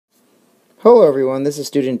Hello everyone, this is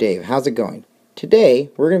Student Dave. How's it going? Today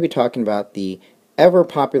we're going to be talking about the ever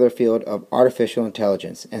popular field of artificial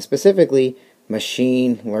intelligence, and specifically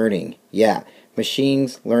machine learning. Yeah,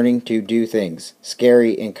 machines learning to do things.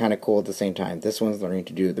 Scary and kind of cool at the same time. This one's learning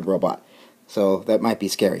to do the robot, so that might be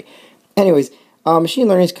scary. Anyways, machine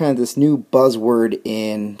learning is kind of this new buzzword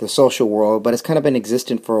in the social world, but it's kind of been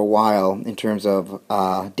existent for a while in terms of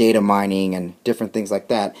data mining and different things like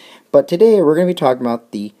that. But today we're going to be talking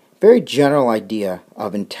about the very general idea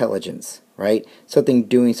of intelligence, right? Something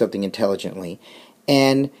doing something intelligently.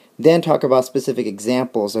 And then talk about specific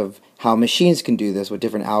examples of how machines can do this with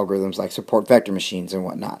different algorithms like support vector machines and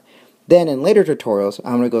whatnot. Then in later tutorials,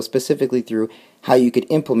 I'm going to go specifically through how you could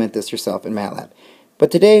implement this yourself in MATLAB.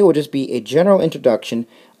 But today will just be a general introduction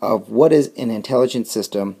of what is an intelligent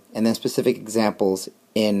system and then specific examples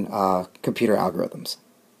in computer algorithms.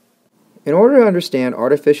 In order to understand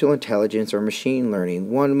artificial intelligence or machine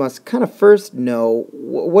learning, one must kind of first know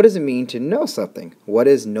what does it mean to know something? What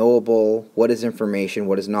is knowable? What is information?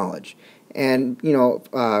 What is knowledge? And,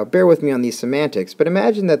 bear with me on these semantics, but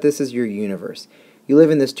imagine that this is your universe. You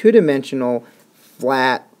live in this two-dimensional,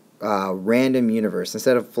 flat, random universe.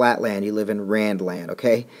 Instead of flat land, you live in rand land,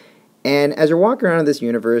 okay? And as you're walking around in this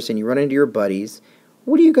universe and you run into your buddies,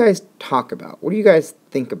 what do you guys talk about? What do you guys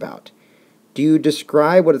think about? Do you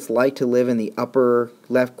describe what it's like to live in the upper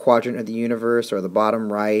left quadrant of the universe or the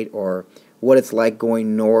bottom right, or what it's like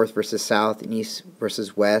going north versus south and east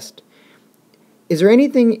versus west? Is there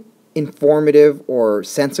anything informative or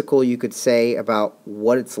sensical you could say about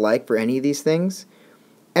what it's like for any of these things?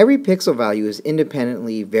 Every pixel value is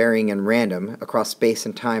independently varying and random across space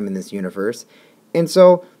and time in this universe, and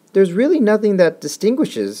so there's really nothing that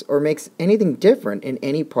distinguishes or makes anything different in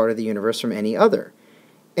any part of the universe from any other.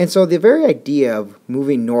 And so the very idea of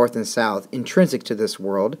moving north and south, intrinsic to this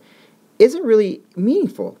world, isn't really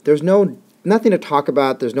meaningful. There's nothing to talk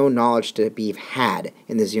about, there's no knowledge to be had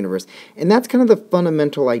in this universe. And that's kind of the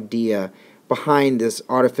fundamental idea behind this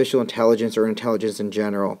artificial intelligence or intelligence in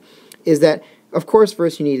general, is that, of course,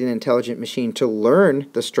 first you need an intelligent machine to learn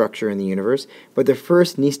the structure in the universe, but there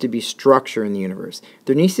first needs to be structure in the universe.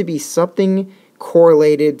 There needs to be something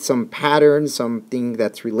correlated, some pattern, something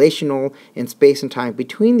that's relational in space and time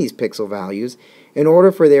between these pixel values in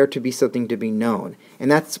order for there to be something to be known. And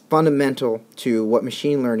that's fundamental to what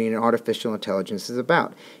machine learning and artificial intelligence is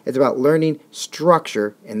about. It's about learning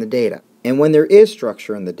structure in the data. And when there is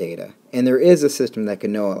structure in the data, and there is a system that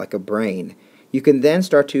can know it like a brain, you can then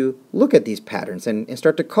start to look at these patterns and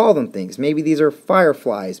start to call them things. Maybe these are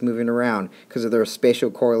fireflies moving around because of their spatial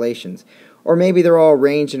correlations. Or maybe they're all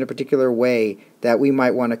arranged in a particular way that we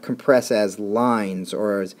might want to compress as lines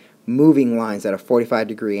or as moving lines at a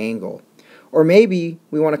 45-degree angle. Or maybe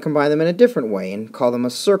we want to combine them in a different way and call them a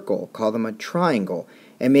circle, call them a triangle,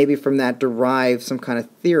 and maybe from that derive some kind of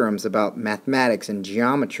theorems about mathematics and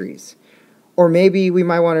geometries. Or maybe we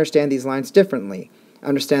might want to understand these lines differently,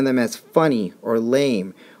 understand them as funny or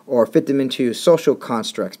lame, or fit them into social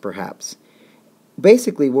constructs perhaps.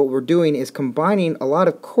 Basically, what we're doing is combining a lot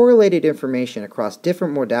of correlated information across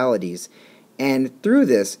different modalities, and through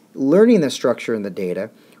this, learning the structure in the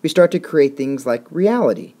data, we start to create things like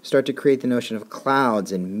reality, start to create the notion of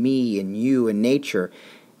clouds and me and you and nature,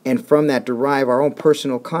 and from that derive our own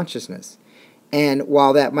personal consciousness. And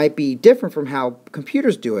while that might be different from how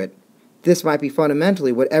computers do it, this might be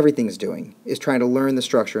fundamentally what everything's doing, is trying to learn the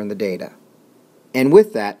structure in the data. And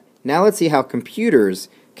with that, now let's see how computers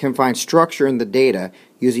can find structure in the data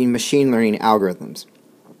using machine learning algorithms.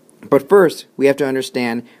 But first, we have to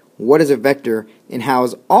understand what is a vector and how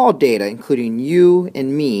is all data, including you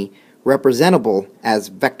and me, representable as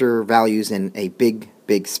vector values in a big,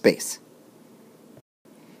 big space.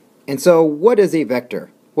 And so, what is a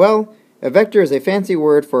vector? Well, a vector is a fancy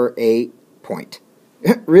word for a point.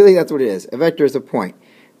 Really, that's what it is. A vector is a point.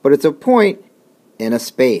 But it's a point in a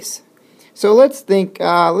space. So let's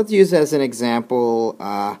use as an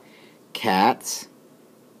example cats,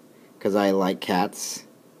 because I like cats,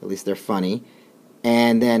 at least they're funny,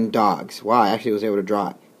 and then dogs. Wow, I actually was able to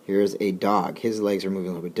draw it. Here's a dog. His legs are moving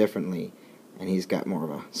a little bit differently, and he's got more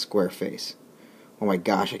of a square face. Oh my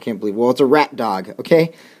gosh, I can't believe, well, it's a rat dog,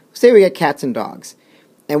 okay? Say we got cats and dogs.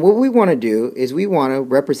 And what we want to do is we want to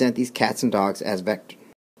represent these cats and dogs as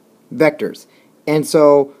vectors. And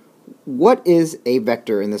so, what is a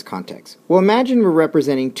vector in this context? Well, imagine we're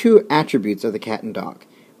representing two attributes of the cat and dog.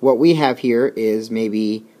 What we have here is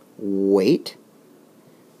maybe weight,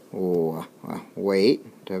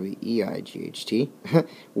 weight, W-E-I-G-H-T,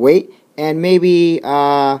 weight, and maybe,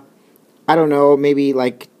 I don't know, maybe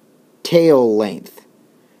like tail length,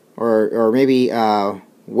 or maybe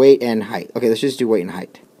weight and height. Okay, let's just do weight and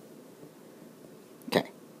height.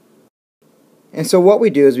 And so what we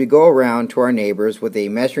do is we go around to our neighbors with a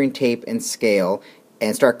measuring tape and scale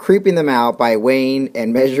and start creeping them out by weighing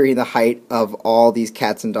and measuring the height of all these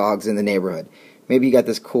cats and dogs in the neighborhood. Maybe you got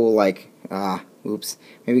this cool maybe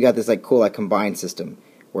you got this cool combined system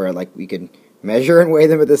where we can measure and weigh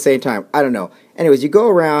them at the same time. I don't know. Anyways, you go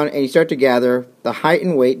around and you start to gather the height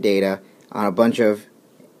and weight data on a bunch of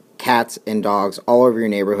cats and dogs all over your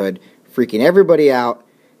neighborhood, freaking everybody out,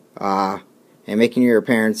 and making your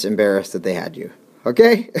parents embarrassed that they had you.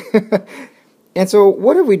 Okay? And so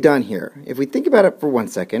what have we done here? If we think about it for 1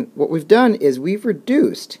 second, what we've done is we've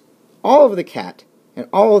reduced all of the cat and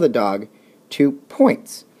all of the dog to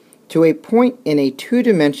points, to a point in a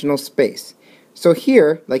two-dimensional space. So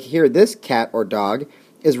here, this cat or dog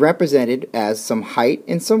is represented as some height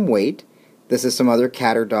and some weight. This is some other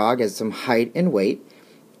cat or dog as some height and weight.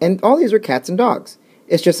 And all these are cats and dogs.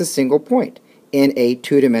 It's just a single point in a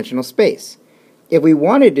two-dimensional space. If we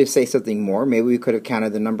wanted to say something more, maybe we could have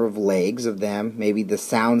counted the number of legs of them, maybe the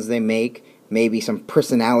sounds they make, maybe some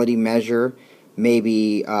personality measure,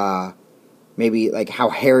 maybe how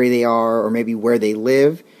hairy they are, or maybe where they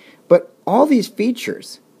live. But all these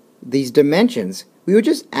features, these dimensions, we would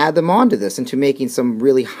just add them onto this into making some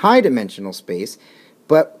really high dimensional space,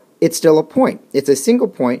 but it's still a point. It's a single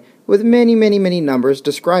point with many, many, many numbers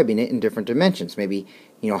describing it in different dimensions. Maybe,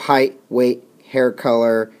 height, weight, hair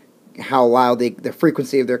color, how loud the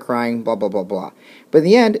frequency of their crying, blah, blah, blah, blah. But in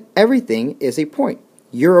the end, everything is a point.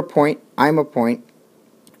 You're a point, I'm a point,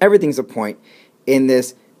 everything's a point in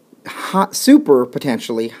this super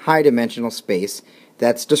potentially high dimensional space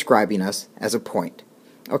that's describing us as a point.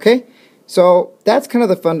 Okay? So that's kind of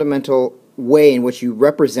the fundamental way in which you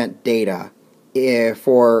represent data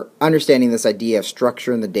for understanding this idea of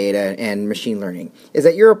structure in the data and machine learning, is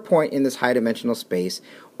that you're a point in this high dimensional space,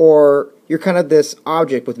 or you're kind of this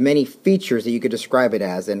object with many features that you could describe it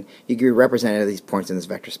as, and you can be represented as these points in this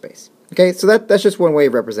vector space. Okay, so that's just one way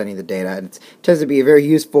of representing the data, and it tends to be a very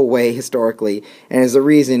useful way historically, and is the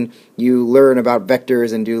reason you learn about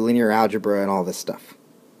vectors and do linear algebra and all this stuff.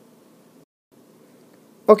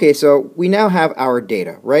 Okay, so we now have our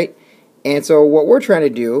data, right? And so what we're trying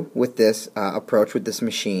to do with this approach, with this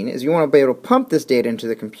machine, is you want to be able to pump this data into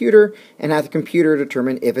the computer and have the computer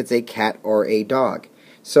determine if it's a cat or a dog.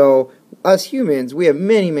 So us humans, we have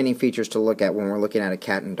many, many features to look at when we're looking at a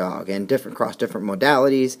cat and dog, and across different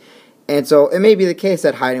modalities. And so it may be the case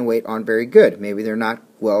that height and weight aren't very good. Maybe they're not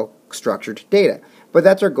well structured data. But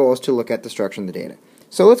that's our goal, is to look at the structure of the data.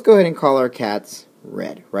 So let's go ahead and call our cats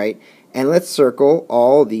red, right? And let's circle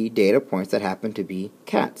all the data points that happen to be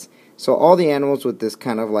cats. So all the animals with this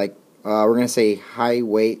kind of we're going to say high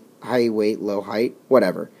weight, low height,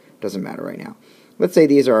 whatever. Doesn't matter right now. Let's say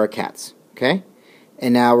these are our cats, okay?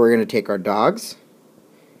 And now we're going to take our dogs.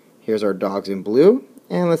 Here's our dogs in blue.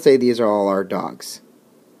 And let's say these are all our dogs.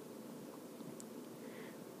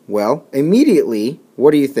 Well, immediately, what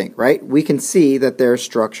do you think, right? We can see that there's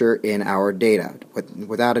structure in our data,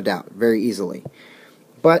 without a doubt, very easily.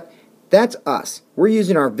 But that's us. We're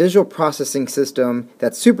using our visual processing system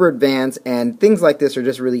that's super advanced, and things like this are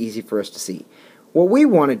just really easy for us to see. What we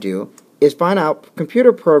want to do is find out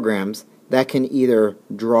computer programs that can either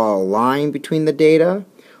draw a line between the data,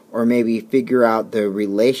 or maybe figure out the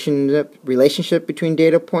relationship between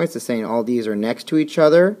data points, as saying all these are next to each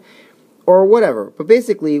other, or whatever. But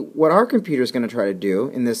basically, what our computer is going to try to do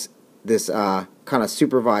in this kind of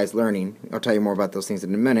supervised learning, I'll tell you more about those things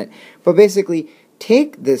in a minute, but basically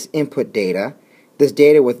take this input data, this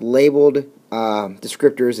data with labeled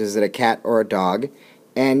descriptors, is it a cat or a dog,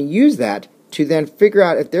 and use that to then figure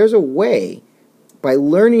out if there's a way, by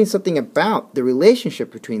learning something about the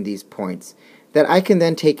relationship between these points, that I can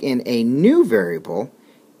then take in a new variable,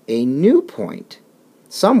 a new point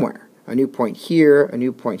somewhere, a new point here, a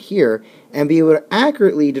new point here, and be able to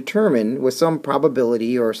accurately determine with some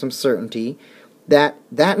probability or some certainty that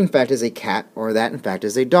that in fact is a cat or that in fact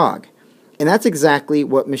is a dog. And that's exactly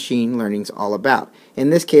what machine learning is all about. In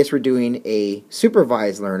this case, we're doing a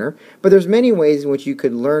supervised learner, but there's many ways in which you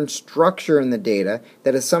could learn structure in the data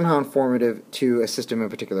that is somehow informative to a system in a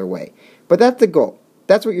particular way. But that's the goal.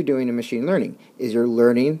 That's what you're doing in machine learning, is you're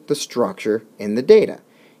learning the structure in the data.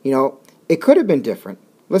 You know, it could have been different.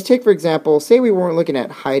 Let's take, for example, say we weren't looking at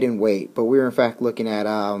height and weight, but we were in fact looking at,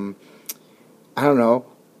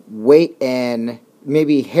 weight and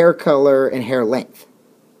maybe hair color and hair length.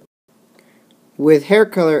 With hair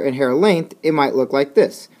color and hair length, it might look like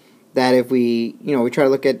this. That if we try to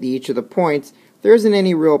look at each of the points, there isn't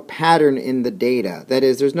any real pattern in the data. That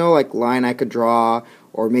is, there's no line I could draw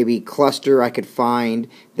or maybe cluster I could find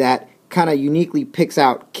that kind of uniquely picks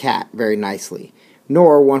out cat very nicely,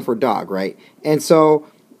 nor one for dog, right? And so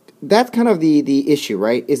that's kind of the issue,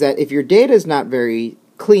 right? Is that if your data is not very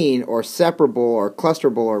clean or separable or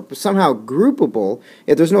clusterable or somehow groupable,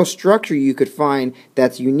 if there's no structure you could find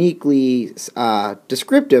that's uniquely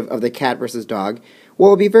descriptive of the cat versus dog, well,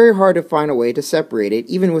 it'll be very hard to find a way to separate it,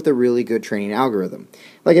 even with a really good training algorithm.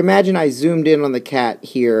 Like, imagine I zoomed in on the cat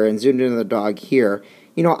here and zoomed in on the dog here.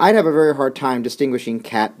 You know, I'd have a very hard time distinguishing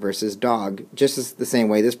cat versus dog, just as the same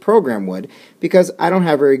way this program would, because I don't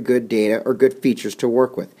have very good data or good features to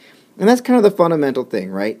work with. And that's kind of the fundamental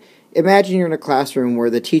thing, right? Imagine you're in a classroom where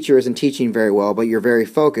the teacher isn't teaching very well, but you're very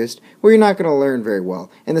focused, well, you're not going to learn very well.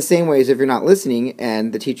 In the same way as if you're not listening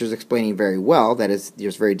and the teacher's explaining very well, that is,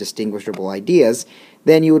 there's very distinguishable ideas,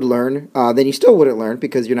 then you would learn, then you still wouldn't learn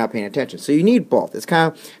because you're not paying attention. So you need both. It's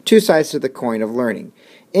kind of two sides to the coin of learning.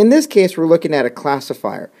 In this case, we're looking at a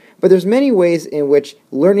classifier, but there's many ways in which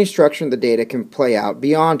learning structure in the data can play out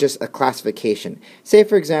beyond just a classification. Say,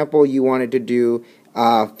 for example, you wanted to do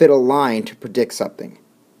fit a line to predict something.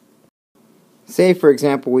 Say, for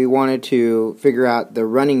example, we wanted to figure out the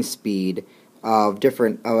running speed of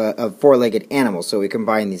different of four-legged animals. So we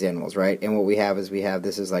combine these animals, right? And what we have is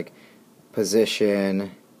this is like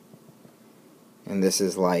position, and this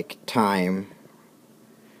is like time,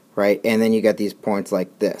 right? And then you got these points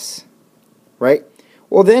like this, right?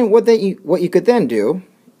 Well, then what you could then do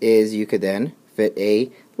is you could then fit a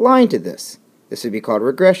line to this. This would be called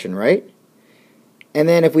regression, right? And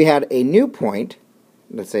then if we had a new point,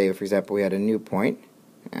 let's say, for example, we had a new point.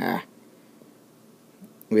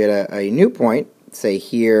 We had a new point, say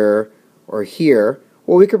here or here.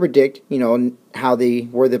 Well, we could predict, you know,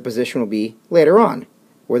 where the position will be later on.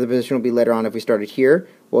 Where the position will be later on if we started here,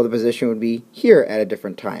 well, the position would be here at a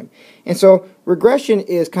different time. And so regression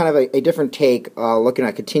is kind of a different take, looking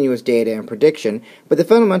at continuous data and prediction, but the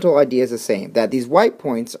fundamental idea is the same, that these white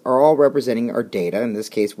points are all representing our data. In this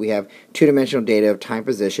case, we have two-dimensional data of time,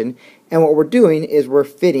 position, and what we're doing is we're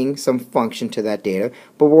fitting some function to that data,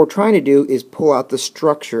 but what we're trying to do is pull out the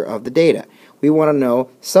structure of the data. We want to know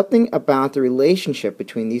something about the relationship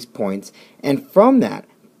between these points, and from that,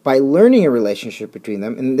 by learning a relationship between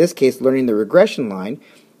them, in this case learning the regression line,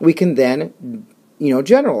 we can then, you know,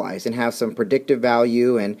 generalize and have some predictive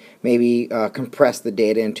value and maybe compress the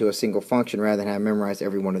data into a single function rather than have memorize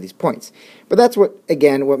every one of these points. But that's what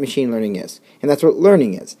machine learning is, and that's what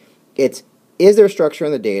learning is. Is there structure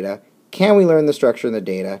in the data? Can we learn the structure in the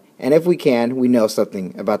data? And if we can, we know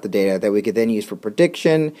something about the data that we could then use for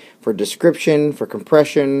prediction, for description, for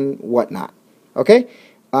compression, whatnot. Okay?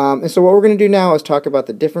 And so what we're going to do now is talk about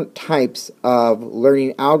the different types of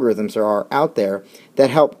learning algorithms there are out there that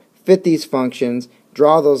help fit these functions,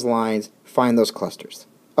 draw those lines, find those clusters.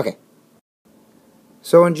 Okay.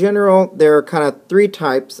 So in general, there are kind of three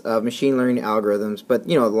types of machine learning algorithms, but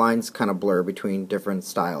you know, lines kind of blur between different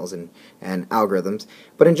styles and algorithms.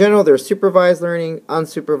 But in general, there's supervised learning,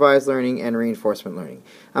 unsupervised learning, and reinforcement learning.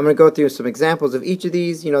 I'm going to go through some examples of each of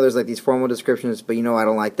these. You know, there's like these formal descriptions, but you know I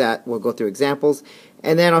don't like that. We'll go through examples,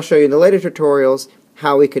 and then I'll show you in the later tutorials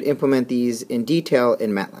how we could implement these in detail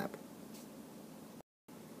in MATLAB.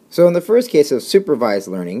 So in the first case of supervised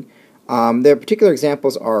learning, their particular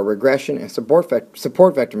examples are regression and support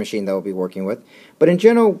vector machine that we'll be working with. But in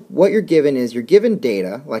general, what you're given is you're given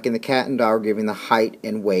data, like in the cat and dog, we're given the height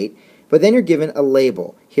and weight, but then you're given a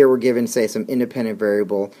label. Here we're given, say, some independent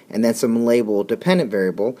variable and then some label dependent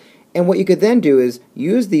variable. And what you could then do is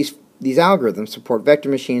use these algorithms, support vector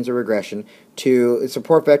machines or regression, to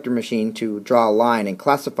support vector machine to draw a line and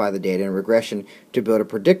classify the data, and regression to build a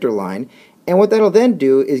predictor line. And what that'll then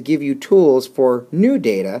do is give you tools for new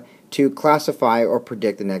data to classify or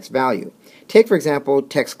predict the next value. Take, for example,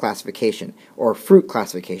 text classification or fruit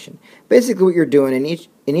classification. Basically what you're doing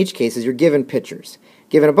in each case is you're given pictures.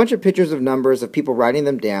 Given a bunch of pictures of numbers of people writing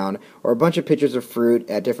them down, or a bunch of pictures of fruit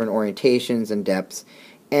at different orientations and depths.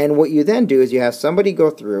 And what you then do is you have somebody go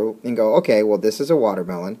through and go, okay, well, this is a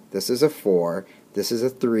watermelon, this is a 4, this is a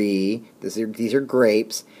 3, these are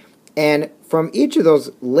grapes. And from each of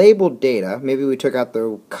those labeled data, maybe we took out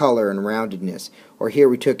the color and roundedness, or here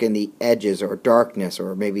we took in the edges or darkness,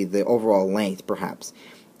 or maybe the overall length perhaps.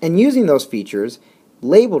 And using those features,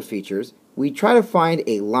 labeled features, we try to find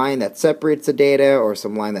a line that separates the data, or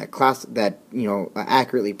some line that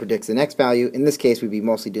accurately predicts the next value. In this case, we'd be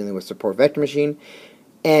mostly dealing with support vector machine.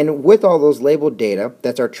 And with all those labeled data,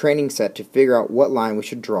 that's our training set to figure out what line we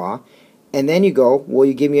should draw. And then you go, well,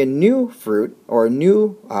 you give me a new fruit or a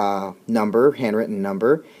new number, handwritten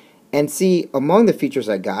number, and see among the features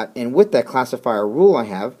I got, and with that classifier rule I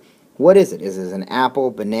have, what is it? Is it an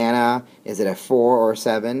apple, banana? Is it a 4 or a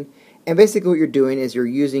 7? And basically what you're doing is you're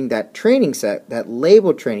using that training set, that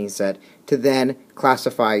labeled training set, to then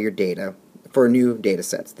classify your data for new data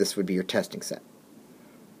sets. This would be your testing set.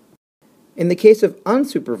 In the case of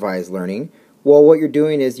unsupervised learning, well, what you're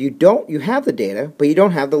doing is you have the data, but you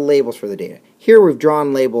don't have the labels for the data. Here we've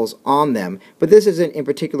drawn labels on them, but this isn't in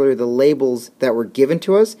particular the labels that were given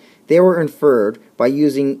to us. They were inferred by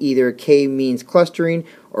using either k-means clustering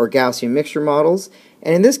or Gaussian mixture models.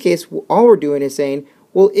 And in this case, all we're doing is saying,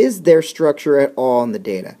 well, is there structure at all in the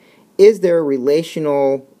data? Is there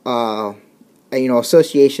relational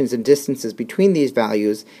associations and distances between these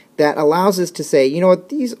values that allows us to say, you know what,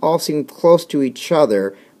 these all seem close to each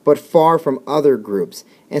other, but far from other groups.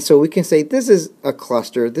 And so we can say this is a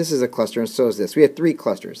cluster, and so is this. We have 3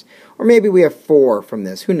 clusters. Or maybe we have 4 from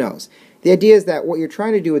this, who knows. The idea is that what you're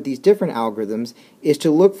trying to do with these different algorithms is to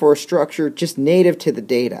look for a structure just native to the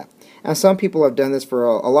data. Now some people have done this for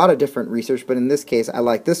a lot of different research, but in this case I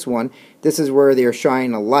like this one. This is where they are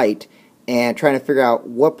shining a light and trying to figure out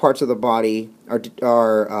what parts of the body are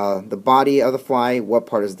the body of the fly, what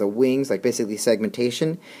part is the wings, like basically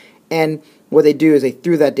segmentation. And what they do is they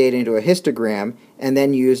threw that data into a histogram and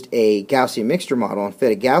then used a Gaussian mixture model and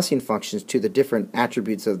fed a Gaussian functions to the different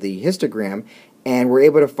attributes of the histogram, and we're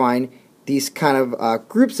able to find these kind of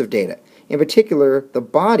groups of data. In particular, the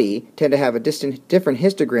body tend to have a different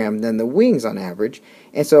histogram than the wings on average,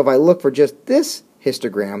 and so if I look for just this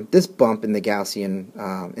histogram, this bump in the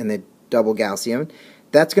Gaussian, in the double Gaussian,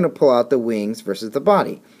 that's going to pull out the wings versus the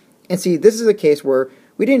body. And see, this is a case where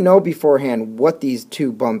we didn't know beforehand what these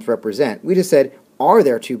 2 bumps represent. We just said, are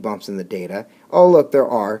there 2 bumps in the data? Oh, look, there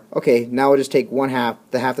are. Okay, now we'll just take one half,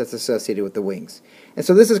 the half that's associated with the wings. And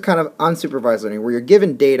so this is kind of unsupervised learning, where you're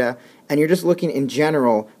given data and you're just looking in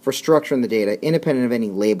general for structure in the data, independent of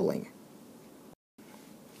any labeling.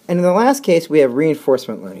 And in the last case, we have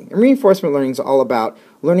reinforcement learning. And reinforcement learning is all about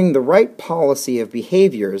learning the right policy of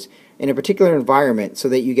behaviors in a particular environment so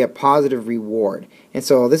that you get positive reward. And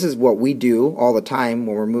so this is what we do all the time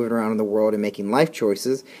when we're moving around in the world and making life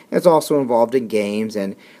choices. It's also involved in games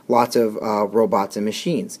and lots of robots and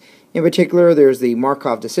machines. In particular, there's the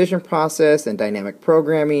Markov decision process and dynamic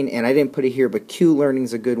programming, and I didn't put it here, but Q-learning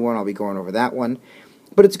is a good one. I'll be going over that one.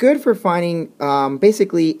 But it's good for finding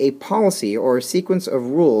basically a policy or a sequence of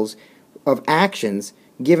rules of actions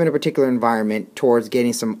given a particular environment towards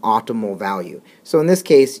getting some optimal value. So in this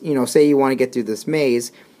case, say you want to get through this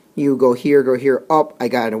maze, you go here, up, I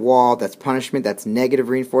got a wall, that's punishment, that's negative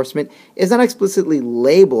reinforcement. It's not explicitly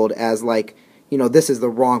labeled as like, this is the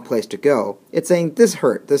wrong place to go. It's saying this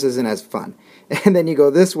hurt, this isn't as fun. And then you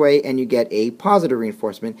go this way and you get a positive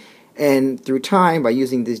reinforcement. And through time, by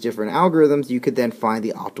using these different algorithms, you could then find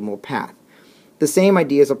the optimal path. The same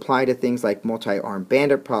ideas apply to things like multi-armed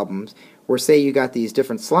bandit problems, where say you got these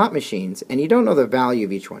different slot machines and you don't know the value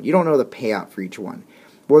of each one. You don't know the payout for each one.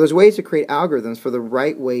 Well, there's ways to create algorithms for the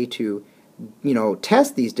right way to,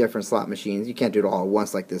 test these different slot machines. You can't do it all at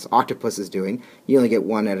once like this octopus is doing. You only get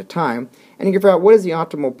one at a time. And you can figure out what is the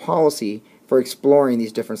optimal policy for exploring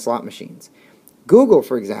these different slot machines. Google,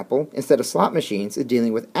 for example, instead of slot machines, is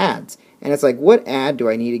dealing with ads. And it's like, what ad do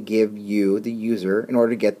I need to give you, the user, in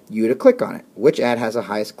order to get you to click on it? Which ad has the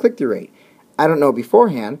highest click-through rate? I don't know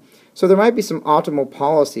beforehand, so there might be some optimal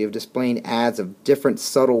policy of displaying ads of different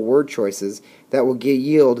subtle word choices that will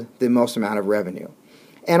yield the most amount of revenue.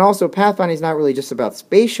 And also, pathfinding is not really just about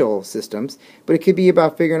spatial systems, but it could be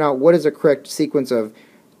about figuring out what is a correct sequence of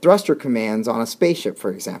thruster commands on a spaceship,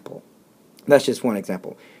 for example. That's just one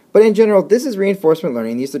example. But in general, this is reinforcement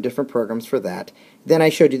learning. These are different programs for that. Then I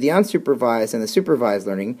showed you the unsupervised and the supervised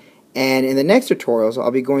learning. And in the next tutorials,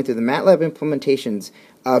 I'll be going through the MATLAB implementations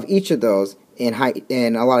of each of those in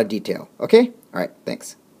a lot of detail. Okay? All right,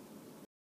 thanks.